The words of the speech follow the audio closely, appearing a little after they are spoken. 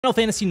Final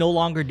Fantasy no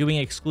longer doing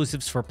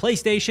exclusives for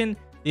PlayStation,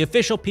 the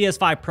official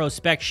PS5 Pro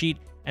spec sheet,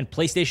 and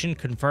PlayStation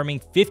confirming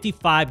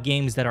 55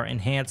 games that are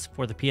enhanced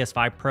for the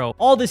PS5 Pro.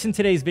 All this in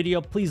today's video.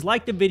 Please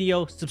like the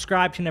video,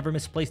 subscribe to never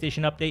miss a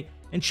PlayStation update,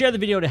 and share the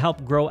video to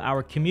help grow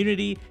our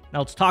community. Now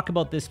let's talk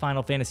about this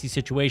Final Fantasy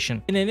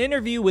situation. In an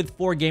interview with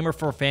 4Gamer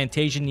for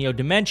Fantasia Neo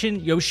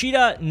Dimension,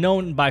 Yoshida,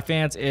 known by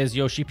fans as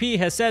Yoshi P,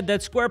 has said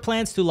that Square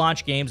plans to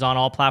launch games on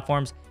all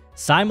platforms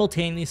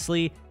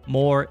simultaneously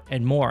more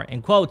and more.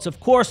 In quotes, "Of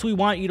course, we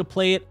want you to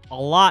play it a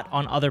lot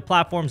on other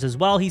platforms as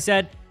well," he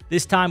said.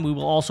 "This time, we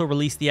will also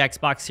release the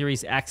Xbox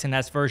Series X and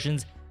S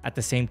versions at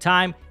the same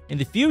time. In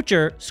the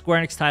future,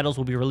 Square Enix titles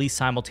will be released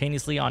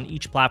simultaneously on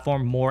each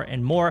platform more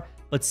and more.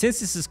 But since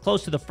this is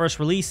close to the first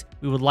release,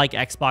 we would like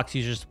Xbox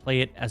users to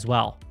play it as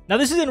well." Now,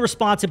 this is in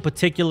response in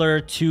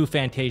particular to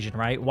Fantasia,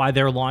 right? Why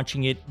they're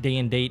launching it day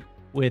and date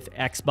with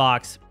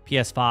Xbox,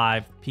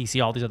 PS5, PC,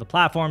 all these other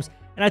platforms.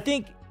 And I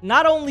think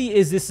not only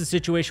is this a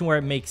situation where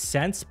it makes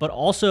sense, but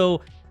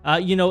also,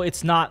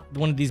 it's not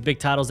one of these big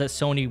titles that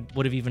Sony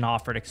would have even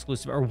offered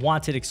exclusive or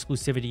wanted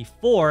exclusivity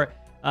for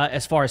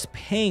as far as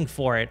paying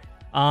for it.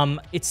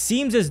 It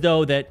seems as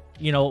though that,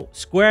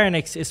 Square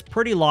Enix is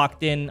pretty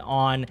locked in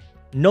on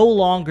no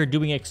longer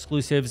doing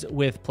exclusives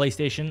with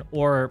PlayStation,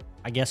 or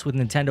I guess with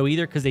Nintendo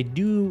either, because they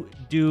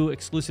do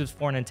exclusives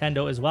for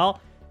Nintendo as well.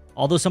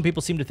 Although some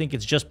people seem to think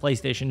it's just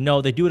PlayStation.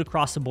 No, they do it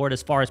across the board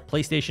as far as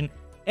PlayStation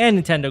and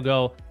Nintendo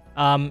go.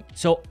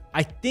 So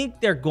I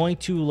think they're going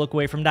to look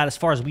away from that as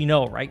far as we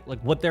know, right? Like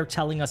what they're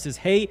telling us is,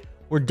 hey,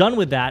 we're done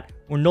with that.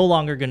 We're no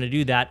longer going to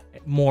do that,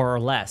 more or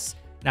less.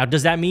 Now,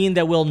 does that mean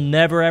that we'll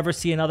never ever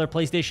see another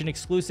PlayStation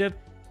exclusive?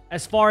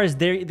 As far as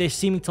they're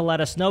seeming to let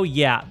us know,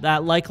 yeah,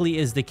 that likely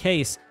is the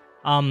case.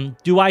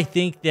 Do I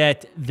think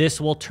that this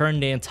will turn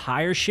the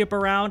entire ship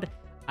around?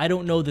 I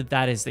don't know that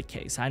that is the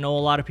case. I know a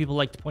lot of people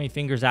like to point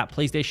fingers at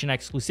PlayStation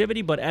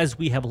exclusivity, but as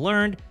we have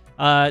learned,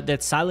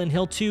 that Silent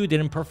Hill 2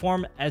 didn't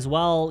perform as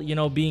well,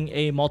 being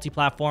a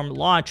multi-platform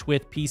launch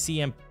with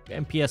PC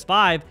and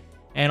PS5.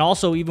 And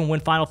also, even when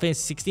Final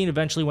Fantasy 16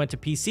 eventually went to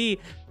PC,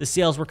 the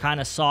sales were kind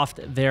of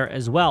soft there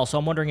as well. So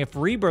I'm wondering if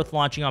Rebirth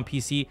launching on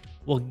PC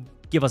will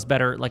give us a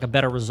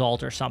better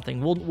result or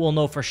something. We'll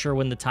know for sure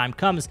when the time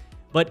comes.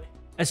 But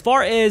as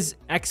far as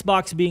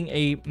Xbox being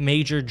a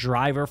major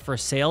driver for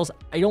sales,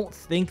 I don't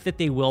think that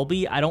they will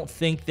be. I don't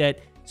think that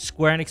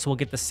Square Enix will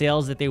get the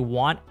sales that they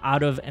want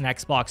out of an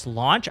Xbox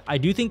launch. I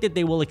do think that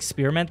they will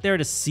experiment there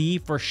to see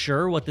for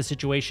sure what the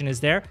situation is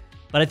there.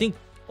 But I think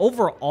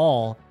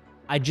overall,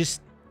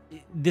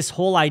 this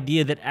whole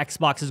idea that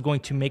Xbox is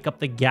going to make up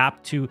the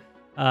gap to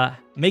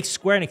make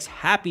Square Enix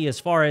happy as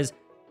far as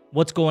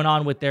what's going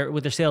on with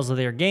their sales of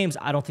their games,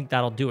 I don't think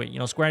that'll do it.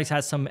 Square Enix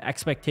has some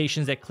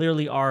expectations that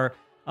clearly are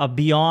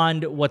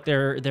beyond what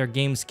their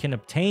games can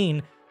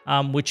obtain,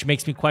 which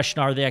makes me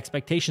question, are the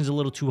expectations a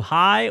little too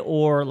high,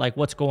 or like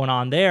what's going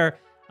on there?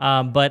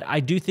 But I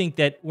do think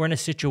that we're in a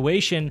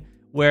situation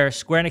where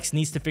Square Enix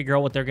needs to figure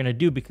out what they're going to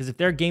do, because if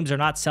their games are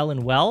not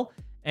selling well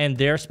and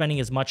they're spending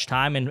as much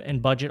time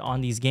and budget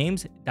on these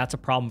games, that's a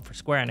problem for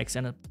Square Enix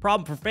and a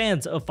problem for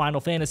fans of Final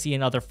Fantasy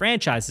and other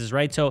franchises,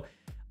 right? So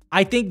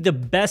I think the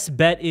best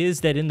bet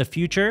is that in the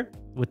future,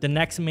 with the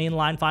next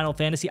mainline Final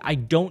Fantasy, I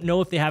don't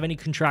know if they have any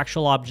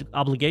contractual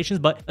obligations,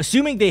 but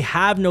assuming they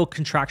have no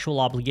contractual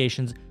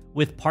obligations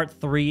with Part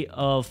 3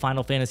 of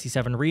Final Fantasy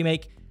VII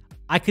Remake,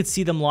 I could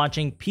see them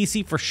launching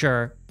PC for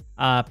sure,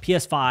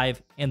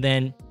 PS5, and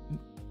then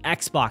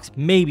Xbox,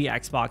 maybe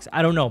Xbox.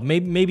 I don't know.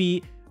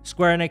 Maybe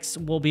Square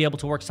Enix will be able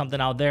to work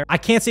something out there. I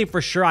can't say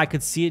for sure I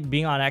could see it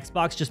being on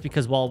Xbox just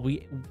because, well,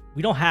 we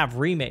don't have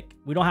Remake.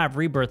 We don't have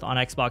Rebirth on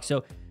Xbox,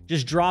 so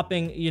just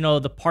dropping,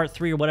 the Part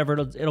 3 or whatever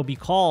it'll be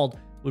called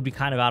would be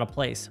kind of out of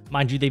place.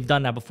 Mind you, they've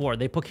done that before.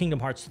 They put Kingdom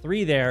Hearts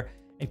 3 there,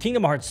 and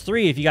Kingdom Hearts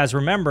 3, if you guys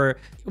remember,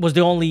 was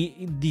the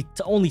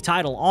only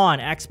title on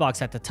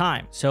Xbox at the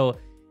time. So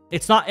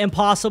it's not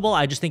impossible.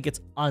 I just think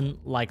it's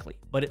unlikely.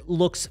 But it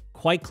looks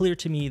quite clear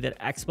to me that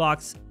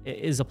Xbox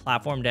is a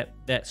platform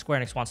that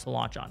Square Enix wants to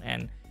launch on.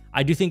 And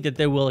I do think that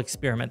they will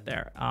experiment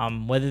there.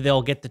 Whether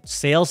they'll get the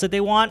sales that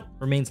they want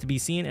remains to be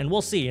seen, and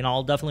we'll see. And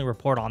I'll definitely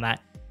report on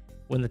that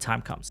when the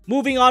time comes.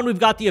 Moving on, we've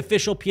got the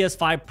official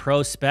PS5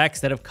 Pro specs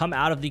that have come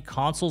out of the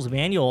console's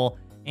manual,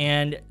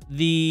 and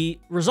the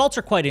results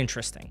are quite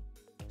interesting.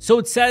 So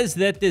it says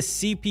that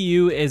this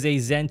CPU is a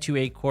Zen 2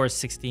 8-core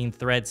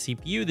 16-thread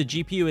CPU. The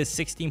GPU is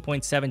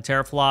 16.7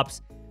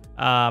 teraflops,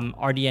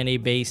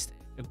 RDNA-based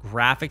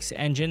graphics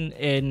engine,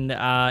 and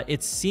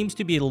it seems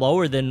to be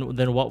lower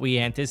than what we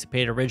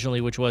anticipated originally,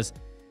 which was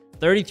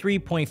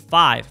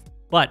 33.5.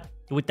 But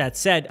with that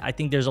said, I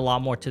think there's a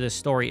lot more to this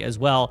story as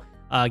well,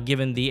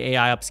 given the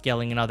AI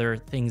upscaling and other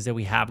things that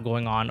we have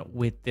going on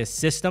with this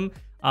system.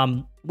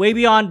 Way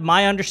beyond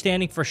my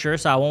understanding for sure,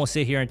 so I won't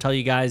sit here and tell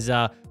you guys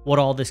what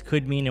all this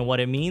could mean and what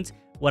it means.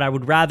 What I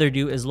would rather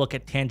do is look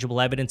at tangible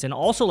evidence and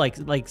also like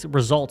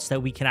results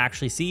that we can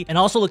actually see, and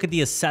also look at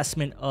the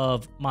assessment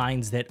of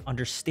minds that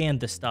understand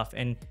this stuff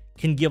and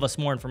can give us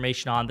more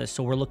information on this.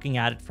 So we're looking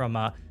at it from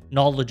a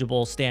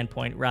knowledgeable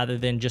standpoint rather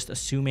than just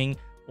assuming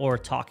or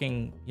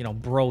talking, you know,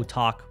 bro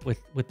talk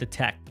with the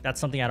tech. That's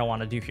something I don't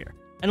want to do here.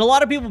 And a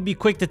lot of people will be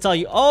quick to tell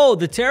you, oh,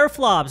 the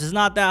teraflops is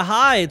not that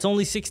high. It's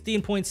only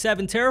 16.7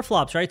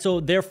 teraflops, right? So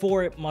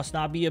therefore, it must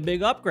not be a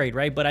big upgrade,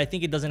 right? But I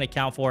think it doesn't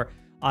account for,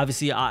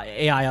 obviously,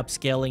 AI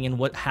upscaling and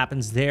what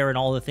happens there and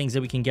all the things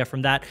that we can get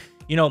from that.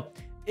 You know,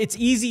 it's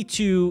easy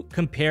to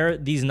compare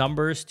these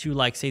numbers to,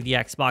 like, say, the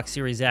Xbox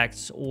Series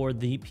X or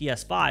the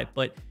PS5,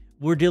 but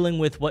we're dealing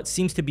with what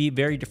seems to be a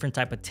very different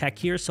type of tech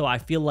here. So I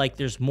feel like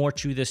there's more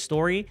to this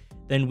story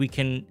than we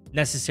can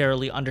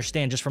necessarily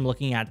understand just from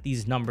looking at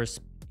these numbers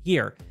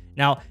here.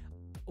 Now,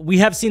 we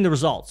have seen the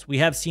results. We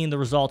have seen the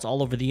results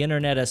all over the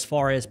internet as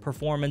far as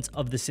performance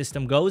of the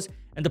system goes,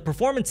 and the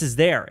performance is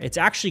there. It's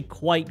actually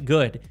quite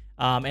good.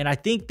 And I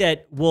think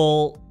that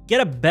we'll get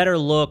a better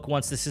look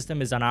once the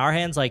system is on our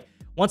hands. Like,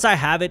 once I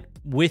have it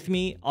with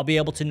me, I'll be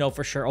able to know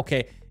for sure,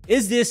 okay,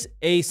 is this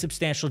a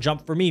substantial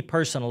jump for me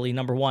personally,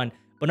 number one?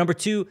 But number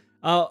two,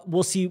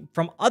 we'll see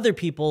from other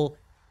people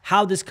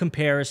how this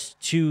compares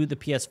to the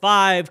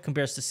PS5,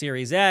 compares to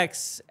Series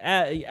X,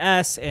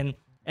 S, and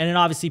then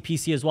obviously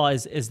PC as well,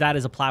 is that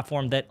is a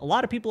platform that a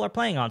lot of people are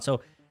playing on.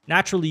 So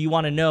naturally, you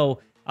want to know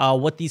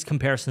what these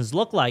comparisons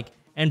look like.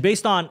 And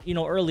based on, you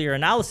know, earlier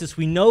analysis,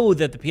 we know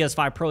that the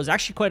PS5 Pro is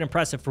actually quite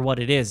impressive for what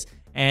it is.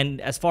 And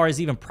as far as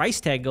even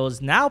price tag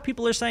goes, now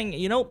people are saying,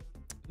 you know,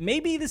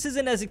 maybe this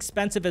isn't as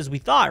expensive as we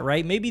thought,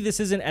 right? Maybe this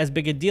isn't as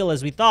big a deal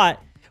as we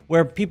thought,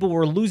 where people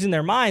were losing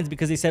their minds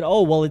because they said,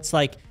 oh, well, it's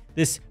like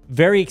this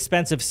very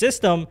expensive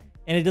system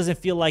and it doesn't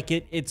feel like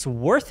it's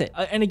worth it.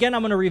 And again,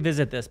 I'm going to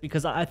revisit this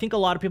because I think a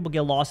lot of people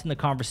get lost in the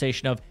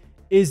conversation of,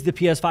 is the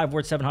PS5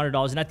 worth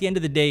 $700? And at the end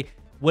of the day,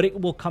 what it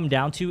will come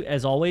down to,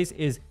 as always,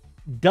 is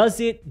does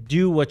it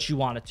do what you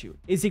want it to?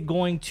 Is it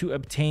going to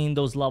obtain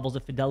those levels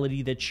of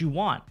fidelity that you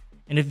want?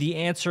 And if the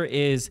answer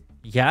is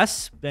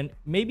yes, then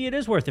maybe it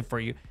is worth it for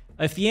you.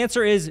 If the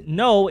answer is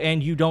no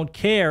and you don't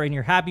care and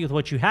you're happy with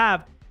what you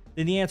have,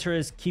 then the answer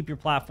is keep your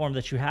platform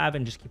that you have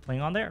and just keep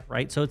playing on there,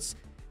 right? So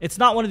it's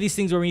not one of these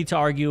things where we need to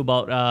argue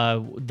about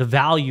the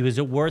value. Is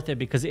it worth it?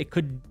 Because it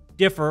could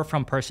differ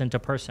from person to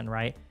person,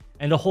 right?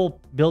 And the whole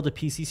build a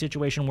PC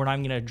situation, we're not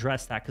even going to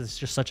address that because it's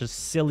just such a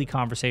silly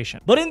conversation.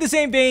 But in the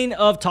same vein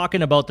of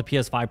talking about the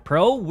PS5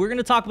 Pro, we're going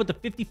to talk about the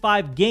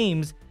 55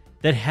 games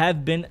that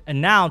have been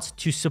announced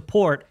to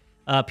support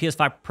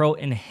PS5 Pro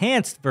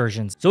Enhanced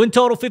versions. So in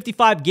total,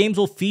 55 games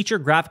will feature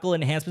graphical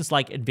enhancements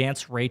like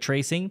advanced ray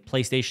tracing,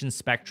 PlayStation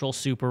Spectral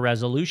Super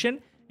Resolution,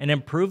 and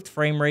improved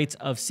frame rates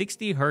of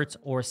 60 Hz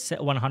or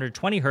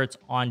 120 Hz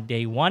on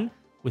day one,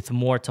 with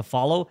more to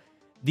follow.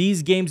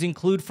 These games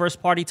include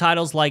first-party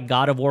titles like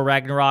God of War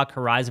Ragnarok,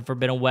 Horizon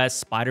Forbidden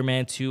West,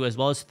 Spider-Man 2, as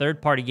well as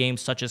third-party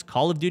games such as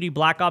Call of Duty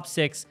Black Ops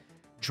 6,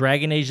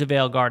 Dragon Age: The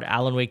Veilguard,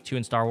 Alan Wake 2,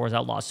 and Star Wars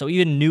Outlaws. So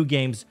even new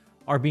games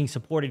are being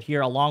supported here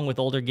along with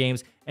older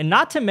games. And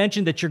not to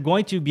mention that you're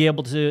going to be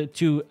able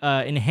to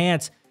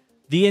enhance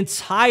the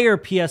entire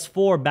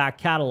PS4 back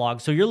catalog.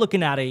 So you're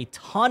looking at a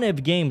ton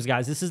of games,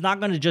 guys. This is not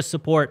going to just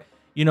support,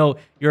 you know,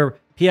 your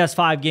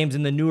PS5 games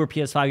and the newer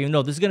PS5 games.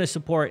 No, this is going to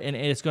support and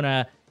it's going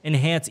to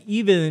enhance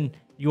even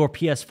your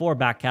PS4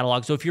 back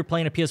catalog. So if you're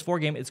playing a PS4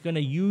 game, it's going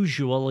to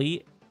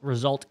usually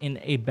result in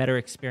a better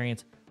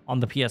experience on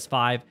the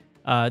PS5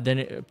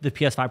 the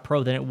PS5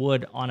 Pro than it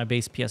would on a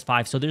base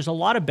PS5. So there's a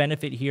lot of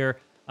benefit here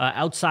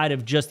outside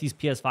of just these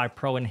PS5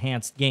 Pro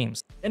enhanced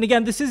games. And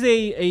again, this is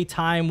a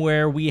time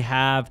where we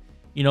have,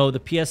 you know, the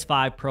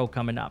PS5 Pro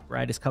coming up,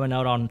 right? It's coming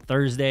out on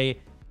Thursday,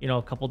 you know,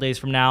 a couple days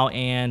from now,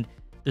 and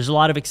there's a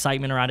lot of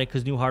excitement around it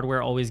because new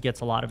hardware always gets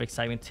a lot of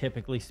excitement,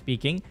 typically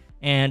speaking.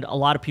 And a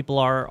lot of people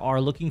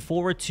are looking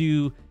forward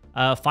to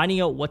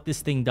finding out what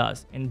this thing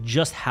does and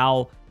just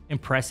how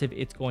impressive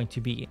it's going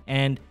to be.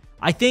 And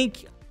I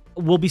think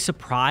we'll be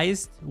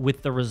surprised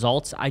with the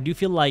results. I do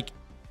feel like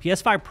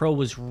PS5 Pro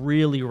was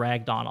really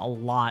ragged on a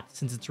lot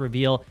since its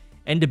reveal.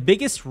 And the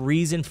biggest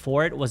reason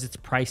for it was its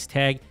price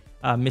tag,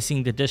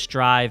 missing the disk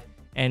drive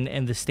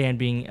and the stand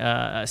being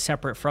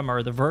separate from it,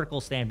 or the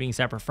vertical stand being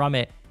separate from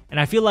it. And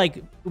I feel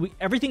like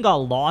everything got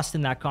lost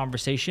in that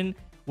conversation,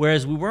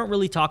 whereas we weren't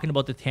really talking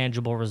about the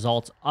tangible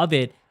results of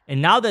it. And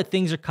now that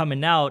things are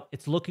coming out,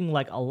 it's looking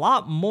like a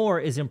lot more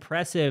is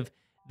impressive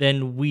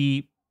than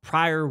we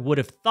prior would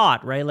have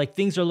thought, right? Like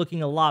things are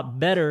looking a lot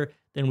better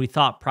than we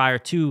thought prior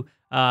to,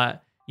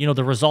 you know,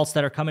 the results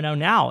that are coming out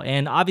now.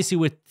 And obviously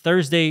with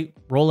Thursday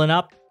rolling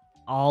up,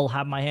 I'll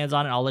have my hands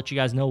on it. I'll let you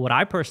guys know what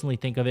I personally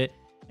think of it.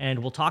 And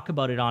we'll talk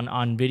about it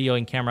on video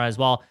and camera as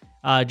well,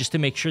 just to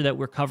make sure that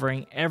we're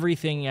covering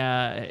everything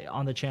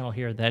on the channel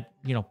here that,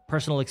 you know,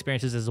 personal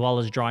experiences as well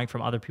as drawing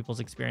from other people's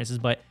experiences.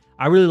 But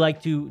I really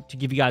like to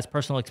give you guys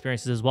personal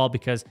experiences as well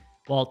because,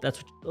 well,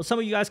 that's what some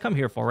of you guys come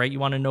here for, right? You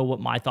want to know what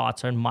my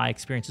thoughts and my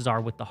experiences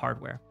are with the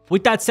hardware.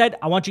 With that said,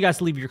 I want you guys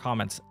to leave your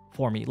comments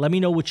for me. Let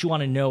me know what you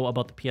want to know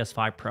about the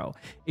PS5 Pro.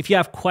 If you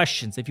have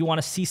questions, if you want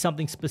to see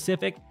something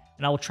specific,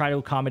 and I will try to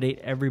accommodate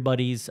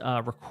everybody's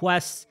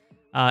requests.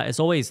 As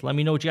always, let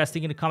me know what you guys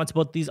think in the comments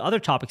about these other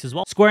topics as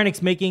well. Square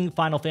Enix making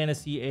Final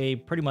Fantasy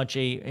pretty much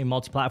a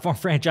multi-platform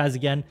franchise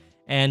again.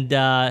 And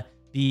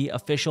the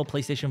official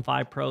PlayStation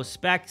 5 Pro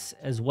specs,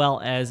 as well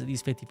as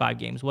these 55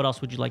 games. What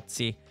else would you like to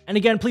see? And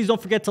again, please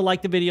don't forget to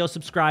like the video,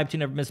 subscribe to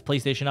never miss a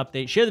PlayStation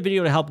update, share the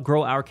video to help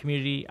grow our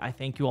community. I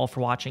thank you all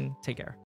for watching. Take care.